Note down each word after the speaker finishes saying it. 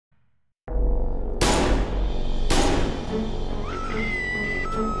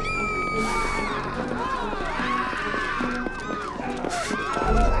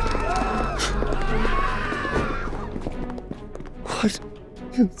What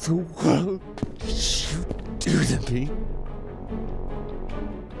in the world did you do to me?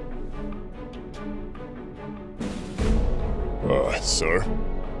 Sir?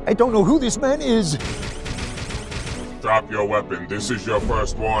 I don't know who this man is. Drop your weapon. This is your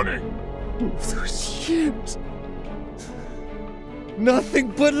first warning. Those years.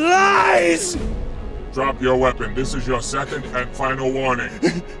 Nothing but lies! Drop your weapon. This is your second and final warning.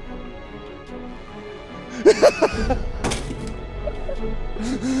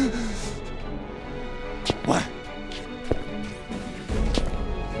 What?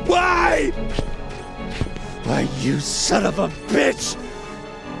 Why? Why, you son of a bitch!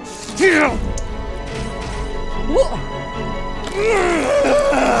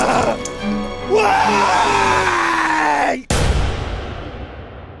 Why?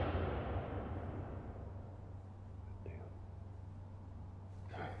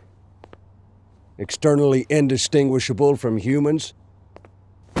 Externally indistinguishable from humans?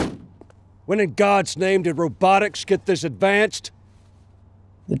 When in God's name did robotics get this advanced?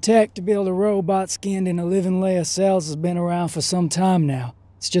 The tech to build a robot skinned in a living layer cells has been around for some time now.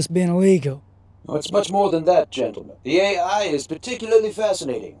 It's just been illegal. Oh, it's much more than that, gentlemen. The AI is particularly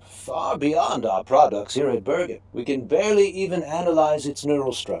fascinating, far beyond our products here at Bergen. We can barely even analyze its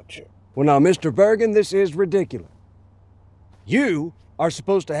neural structure. Well now, Mr. Bergen, this is ridiculous. You are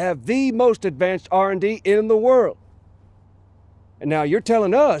supposed to have the most advanced R&D in the world. And now you're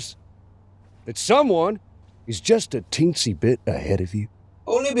telling us that someone is just a teensy bit ahead of you?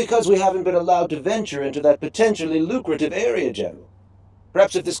 Only because we haven't been allowed to venture into that potentially lucrative area, General.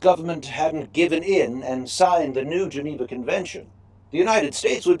 Perhaps if this government hadn't given in and signed the new Geneva Convention, the United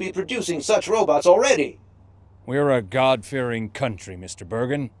States would be producing such robots already. We're a God-fearing country, Mr.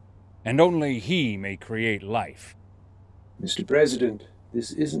 Bergen, and only he may create life. Mr. President,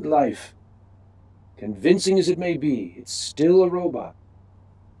 this isn't life. Convincing as it may be, it's still a robot.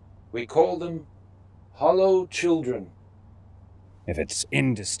 We call them Hollow Children. If it's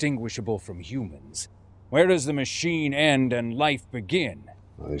indistinguishable from humans, where does the machine end and life begin?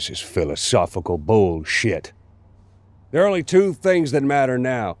 Well, this is philosophical bullshit. There are only two things that matter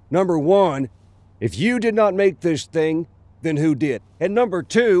now. Number one, if you did not make this thing, then who did? And number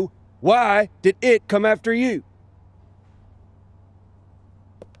two, why did it come after you?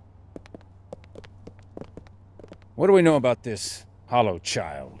 What do we know about this Hollow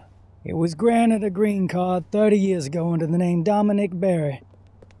Child? It was granted a green card 30 years ago under the name Dominic Berry.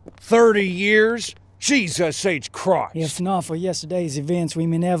 30 years? Jesus H. Christ! If not for yesterday's events, we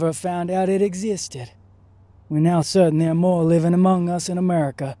may never have found out it existed. We're now certain there are more living among us in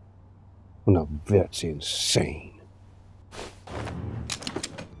America. Well, now that's insane.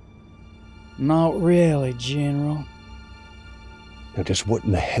 Not really, General. Now just what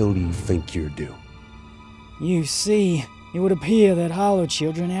in the hell do you think you're doing? You see, it would appear that Hollow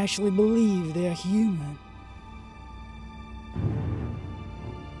Children actually believe they're human.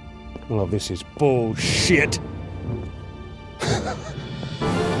 Well, this is bullshit.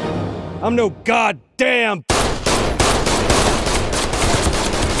 I'm no goddamn...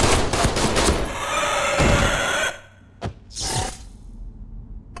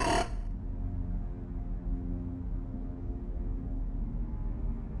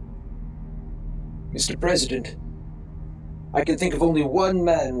 Mr. President, I can think of only one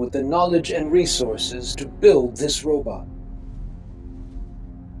man with the knowledge and resources to build this robot.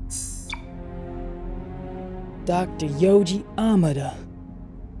 Dr. Yoji Amada.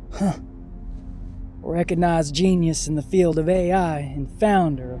 Huh. Recognized genius in the field of AI and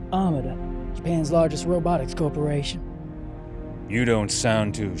founder of Amada, Japan's largest robotics corporation. You don't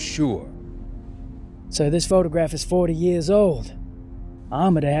sound too sure. So this photograph is 40 years old.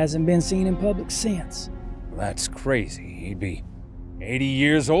 Amada hasn't been seen in public since. That's crazy. He'd be 80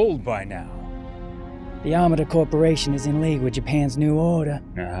 years old by now. The Amada Corporation is in league with Japan's New Order.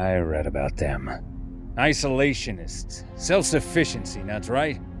 I read about them. Isolationists. Self-sufficiency, that's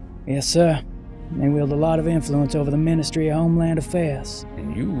right? Yes, sir. They wield a lot of influence over the Ministry of Homeland Affairs.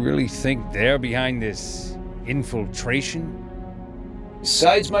 And you really think they're behind this infiltration?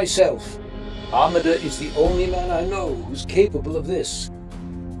 Besides myself, Amada is the only man I know who's capable of this.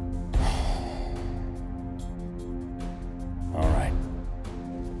 All right.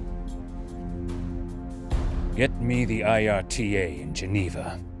 Get me the IRTA in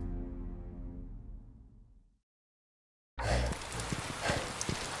Geneva.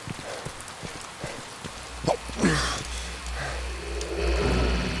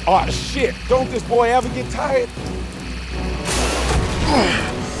 Oh shit, don't this boy ever get tired?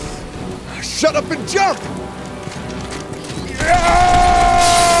 Shut up and jump!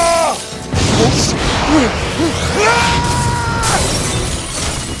 Yeah! Oh, shit. Ah!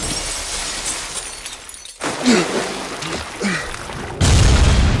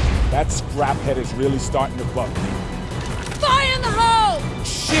 That scraphead is really starting to bug me. Fire in the hole!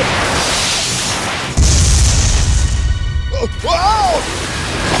 Shit!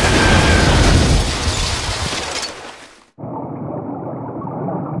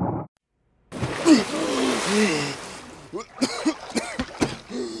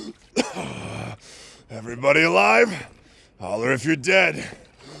 Everybody alive? Holler if you're dead.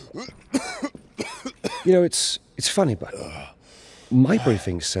 You know, it's funny, but my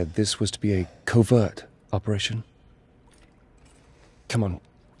briefing said this was to be a covert operation. Come on.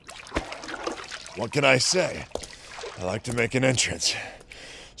 What can I say? I like to make an entrance.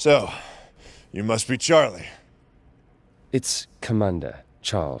 So, you must be Charlie. It's Commander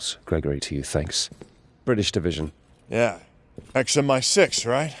Charles Gregory to you, thanks. British Division. Yeah. XMI-6,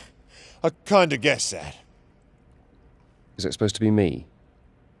 right? I kinda guessed that. Is it supposed to be me?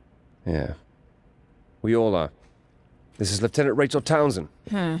 Yeah. We all are. This is Lieutenant Rachel Townsend.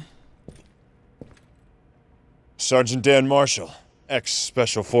 Sergeant Dan Marshall,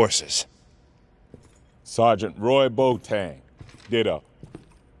 ex-Special Forces. Sergeant Roy Boateng. Ditto.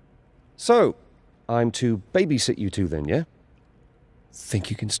 So, I'm to babysit you two then, yeah? Think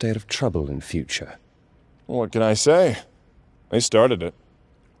you can stay out of trouble in future? What can I say? They started it.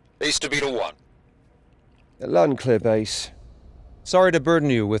 Base to Beta 1. Loud and clear, base. Sorry to burden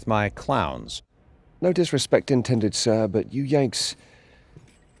you with my clowns. No disrespect intended, sir, but you Yanks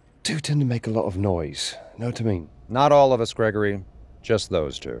do tend to make a lot of noise. Know what I mean? Not all of us, Gregory. Just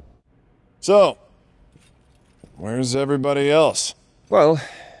those two. So, where's everybody else? Well,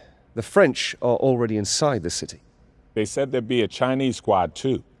 the French are already inside the city. They said there'd be a Chinese squad,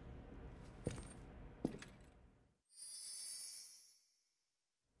 too.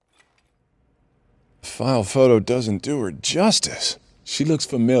 The file photo doesn't do her justice. She looks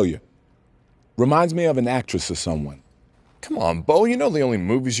familiar. Reminds me of an actress or someone. Come on, Bo, you know the only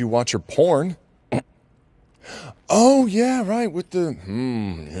movies you watch are porn. Oh, yeah, right, with the...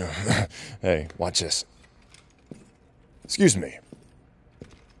 yeah. Hey, watch this. Excuse me.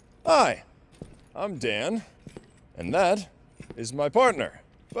 Hi, I'm Dan, and that is my partner,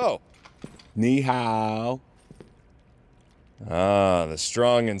 Bo. Ni hao. Ah, the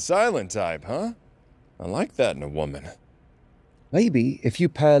strong and silent type, huh? I like that in a woman. Maybe if you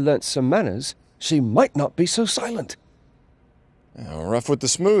pair learnt some manners, she might not be so silent. Rough with the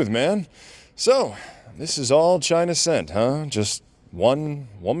smooth, man. So, this is all China sent, huh? Just one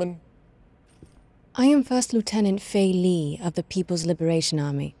woman? I am First Lieutenant Fei Li of the People's Liberation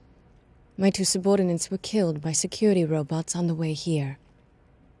Army. My two subordinates were killed by security robots on the way here.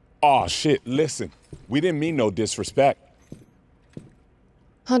 Aw, shit, listen. We didn't mean no disrespect.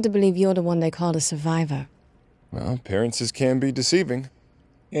 Hard to believe you're the one they called a survivor. Well, appearances can be deceiving.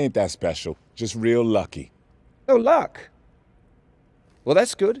 Ain't that special. Just real lucky. No luck. Well,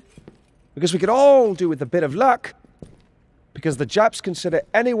 that's good. Because we could all do with a bit of luck. Because the Japs consider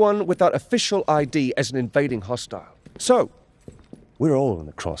anyone without official ID as an invading hostile. So, we're all in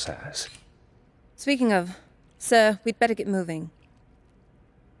the crosshairs. Speaking of, sir, we'd better get moving.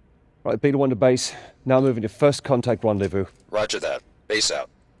 Right, Beta 1 to base. Now moving to first contact rendezvous. Roger that. Base out.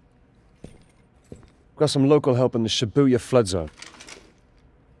 Got some local help in the Shibuya flood zone.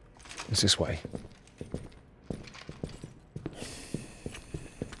 It's this way.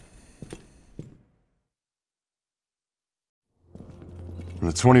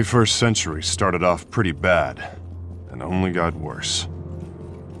 The 21st century started off pretty bad, and only got worse.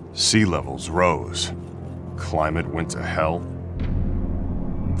 Sea levels rose. Climate went to hell.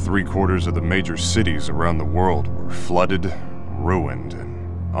 3/4 of the major cities around the world were flooded, ruined,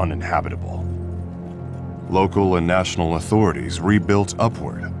 and uninhabitable. Local and national authorities rebuilt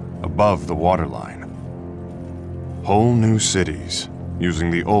upward, above the waterline. Whole new cities,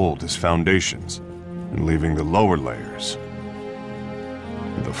 using the old as foundations, and leaving the lower layers,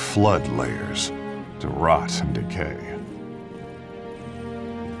 the flood layers, to rot and decay.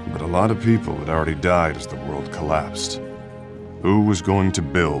 But a lot of people had already died as the world collapsed. Who was going to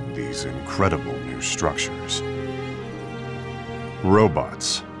build these incredible new structures?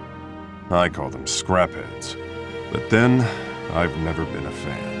 Robots. I call them scrapheads. But then, I've never been a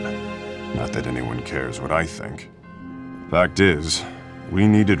fan. Not that anyone cares what I think. Fact is, we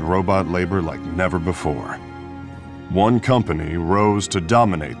needed robot labor like never before. One company rose to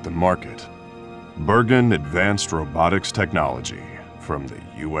dominate the market. Bergen Advanced Robotics Technology from the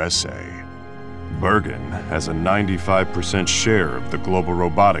USA. Bergen has a 95% share of the global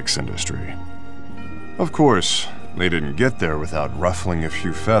robotics industry. Of course, they didn't get there without ruffling a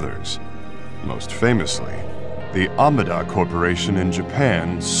few feathers. Most famously, the Amada Corporation in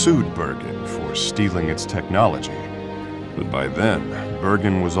Japan sued Bergen for stealing its technology. But by then,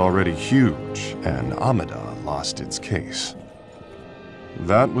 Bergen was already huge, and Amida lost its case.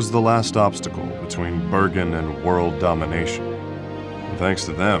 That was the last obstacle between Bergen and world domination. And thanks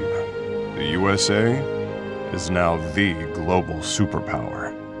to them, the USA is now the global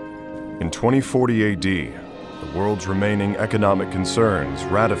superpower. In 2040 AD, the world's remaining economic concerns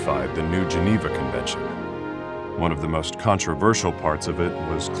ratified the New Geneva Convention. One of the most controversial parts of it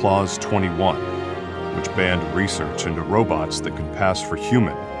was Clause 21, which banned research into robots that could pass for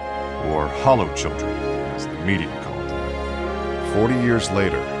human, or holochildren, as the media called them. 40 years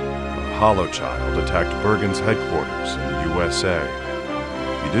later, a holochild attacked Bergen's headquarters in the USA.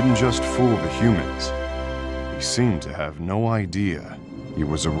 He didn't just fool the humans. He seemed to have no idea he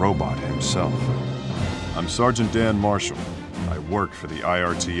was a robot himself. I'm Sergeant Dan Marshall. I work for the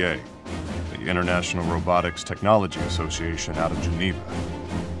IRTA, the International Robotics Technology Association out of Geneva.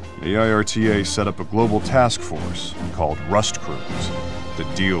 The IRTA set up a global task force called Rust Crews to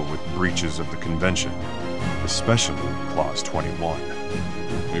deal with breaches of the convention, especially Clause 21.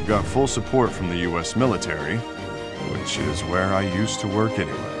 We've got full support from the US military, which is where I used to work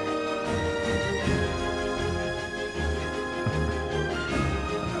anyway.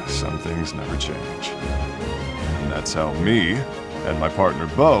 Some things never change. And that's how me and my partner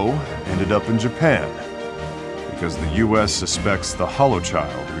Bo ended up in Japan. Because the US suspects the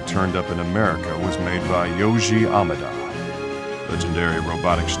holochild who turned up in America was made by Yoji Amida, legendary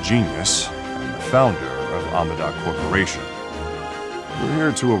robotics genius and the founder of Amida Corporation. We're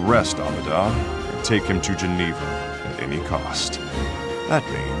here to arrest Amida and take him to Geneva at any cost. That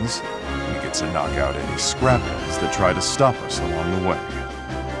means we get to knock out any scrapheads that try to stop us along the way.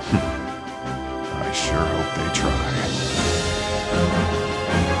 I sure hope they try.